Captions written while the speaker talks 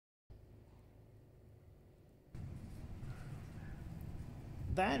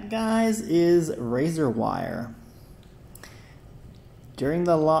That, guys, is razor wire. During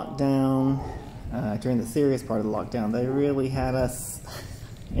the lockdown, during the serious part of the lockdown, they really had us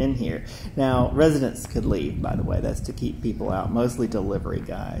in here. Now, residents could leave, by the way. That's to keep people out, mostly delivery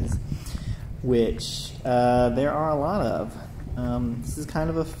guys, which there are a lot of. This is kind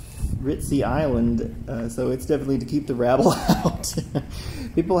of a ritzy island, so it's definitely to keep the rabble out.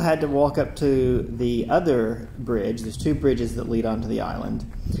 People had to walk up to the other bridge. There's two bridges that lead onto the island.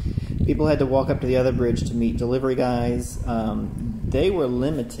 People had to walk up to the other bridge to meet delivery guys. They were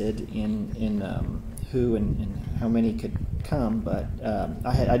limited in who and how many could come, but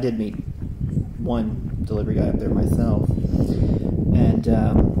I did meet one delivery guy up there myself. And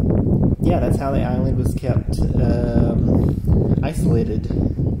yeah, that's how the island was kept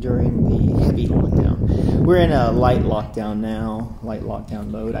isolated during the heavy lockdown. We're in a light lockdown now, light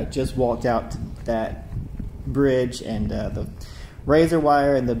lockdown mode. I just walked out to that bridge, and the razor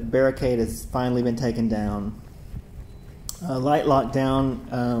wire and the barricade has finally been taken down. Light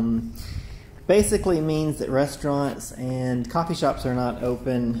lockdown basically means that restaurants and coffee shops are not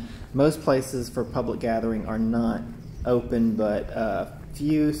open. Most places for public gathering are not open, but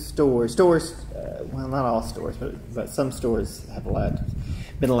few stores, well, not all stores, but some stores have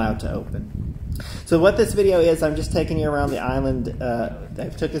been allowed to open. So what this video is, I'm just taking you around the island. I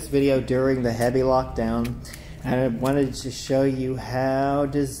took this video during the heavy lockdown, and I wanted to show you how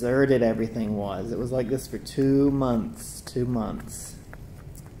deserted everything was. It was like this for 2 months. 2 months.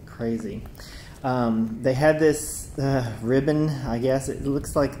 Crazy. They had this ribbon, I guess. It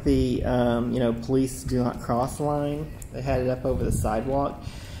looks like the police do not cross line. They had it up over the sidewalk,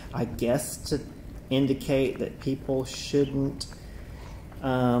 I guess to indicate that people shouldn't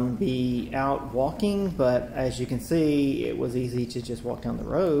be out walking, but as you can see, it was easy to just walk down the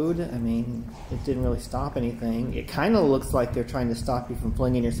road. I mean, it didn't really stop anything. It kind of looks like they're trying to stop you from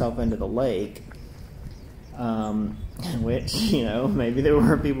flinging yourself into the lake, which, maybe there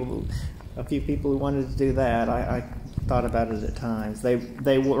were a few people who wanted to do that. I thought about it at times. They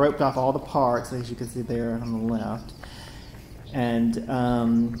roped off all the parks, as you can see there on the left. And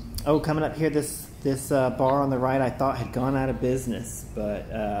coming up here, this bar on the right I thought had gone out of business,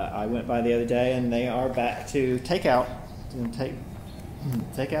 but I went by the other day and they are back to takeout.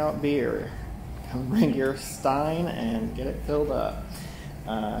 Take out beer. Come bring your stein and get it filled up.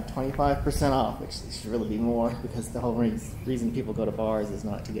 25% off, which should really be more, because the whole reason people go to bars is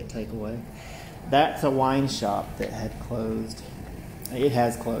not to get takeaway. That's a wine shop that had closed. It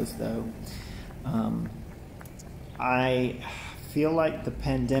has closed though. I feel like the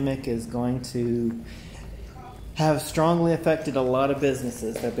pandemic is going to have strongly affected a lot of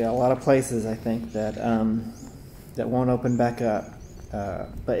businesses. There'll be a lot of places, I think, that won't open back up.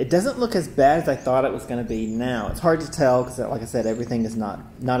 But it doesn't look as bad as I thought it was going to be now. It's hard to tell because, like I said, everything is not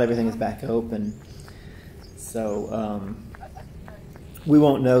everything is back open. So we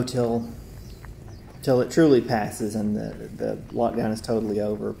won't know till it truly passes and the lockdown is totally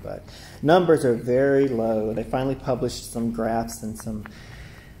over. But numbers are very low. They finally published some graphs and some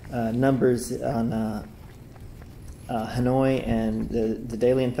numbers on Hanoi, and the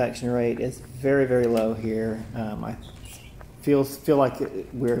daily infection rate is very, very low here. I feel like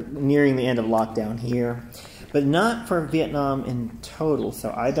we're nearing the end of lockdown here, but not for Vietnam in total.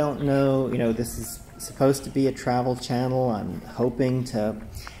 So I don't know. This is supposed to be a travel channel. I'm hoping to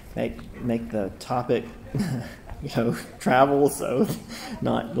make the topic, travel, so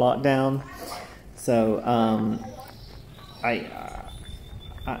not lockdown. So I'm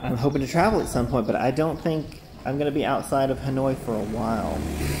hoping to travel at some point, but I don't think I'm going to be outside of Hanoi for a while.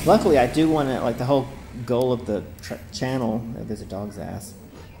 Luckily, I do want to, the whole goal of the channel. There's a dog's ass.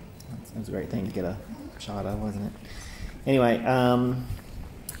 That was a great thing to get a shot of, wasn't it? Anyway,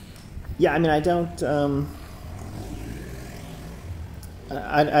 yeah, I mean, I don't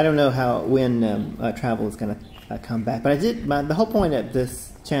know when travel is going to come back, but the whole point of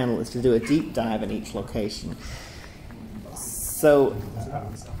this channel is to do a deep dive in each location. So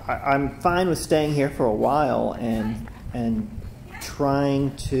I'm fine with staying here for a while and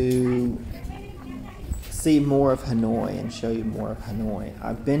trying to see more of Hanoi and show you more of Hanoi.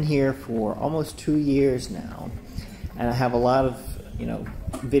 I've been here for almost 2 years now, and I have a lot of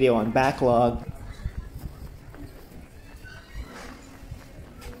video on backlog.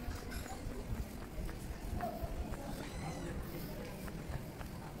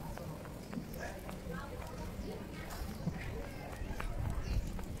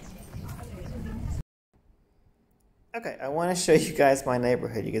 Okay, I want to show you guys my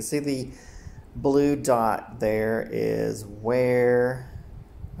neighborhood. You can see the blue dot there is where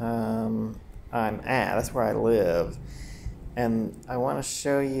I'm at. That's where I live. And I want to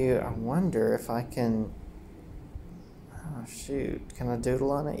show you, I wonder if I can, oh shoot, can I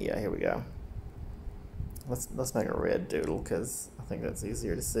doodle on it? Yeah, here we go. Let's make a red doodle because I think that's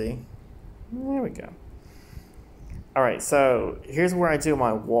easier to see. There we go. All right, so here's where I do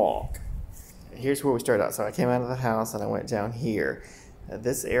my walk. Here's where we started out. So I came out of the house and I went down here.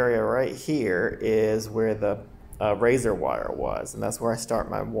 This area right here is where the razor wire was, and that's where I start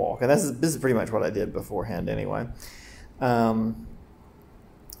my walk. And this is pretty much what I did beforehand anyway. So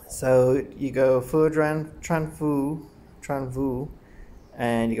you go Phu Tran Vu,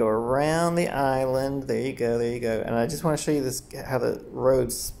 and you go around the island. There you go, there you go. And I just want to show you this, how the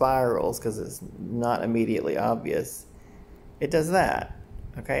road spirals, because it's not immediately obvious. It does that,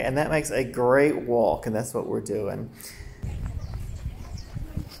 okay? And that makes a great walk, and that's what we're doing.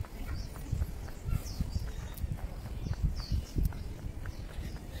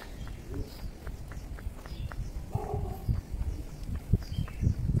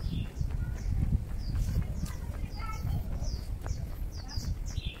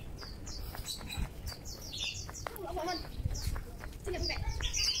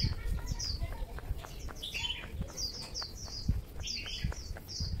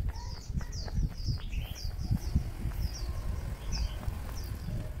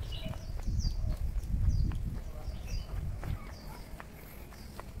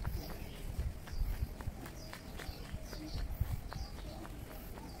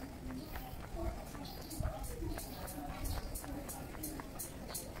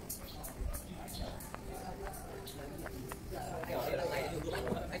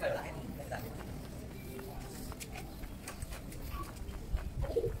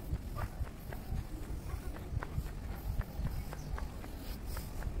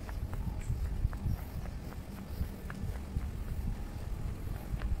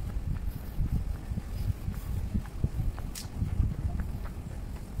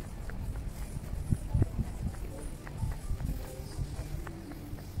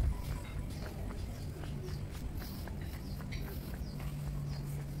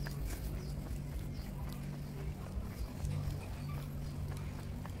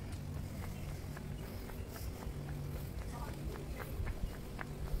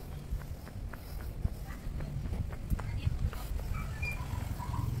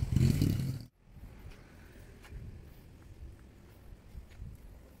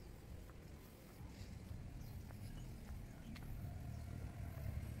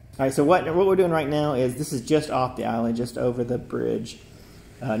 All right, so what we're doing right now is, this is just off the island, just over the bridge,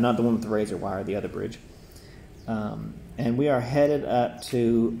 not the one with the razor wire, the other bridge. And we are headed up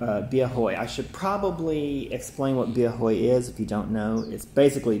to Bia Hoi. I should probably explain what Bia Hoi is if you don't know. It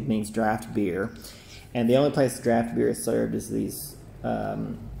basically means draft beer. And the only place draft beer is served is these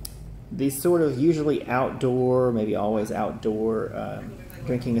sort of usually outdoor, maybe always outdoor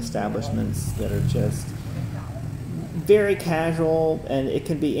drinking establishments that are just very casual, and it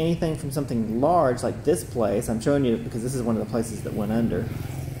can be anything from something large like this place. I'm showing you because this is one of the places that went under.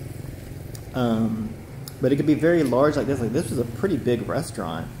 But it could be very large like this. Like, this was a pretty big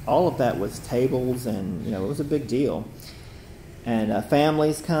restaurant. All of that was tables, and it was a big deal. And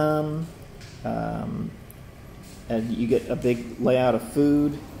families come, and you get a big layout of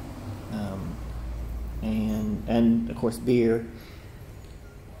food, and of course beer.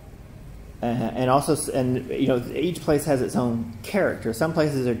 And also, each place has its own character. Some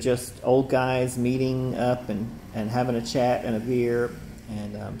places are just old guys meeting up and having a chat and a beer,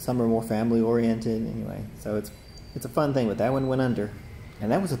 and some are more family oriented. Anyway, so it's a fun thing. But that one went under,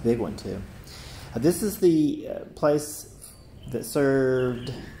 and that was a big one too. This is the place that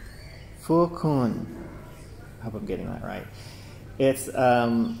served Phu Kun. I hope I'm getting that right. It's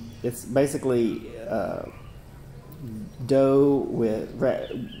basically dough with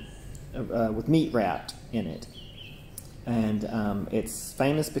meat wrapped in it, and it's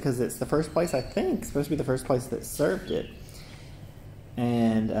famous because it's the first place, I think, supposed to be the first place that served it,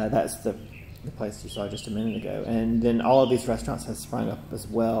 and that's the place you saw just a minute ago. And then all of these restaurants have sprung up as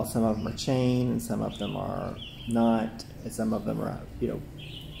well. Some of them are chain, and some of them are not, and some of them are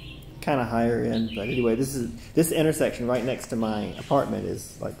kind of higher end. But anyway, this intersection right next to my apartment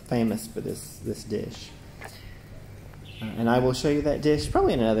is like famous for this dish. And I will show you that dish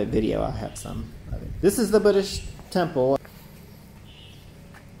probably in another video. I'll have some of it. This is the Buddhist temple.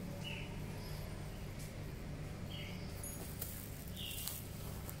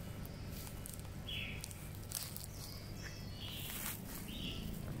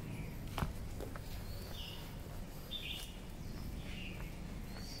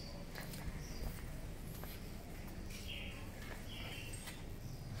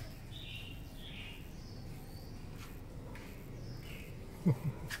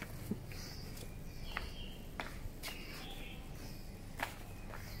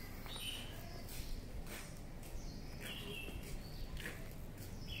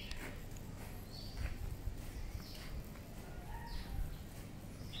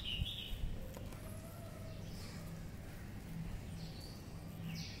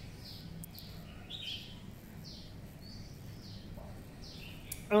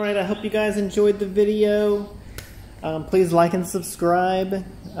 Alright, I hope you guys enjoyed the video. Please like and subscribe.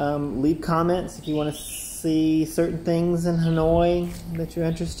 Leave comments if you want to see certain things in Hanoi that you're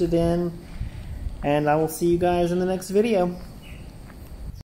interested in. And I will see you guys in the next video.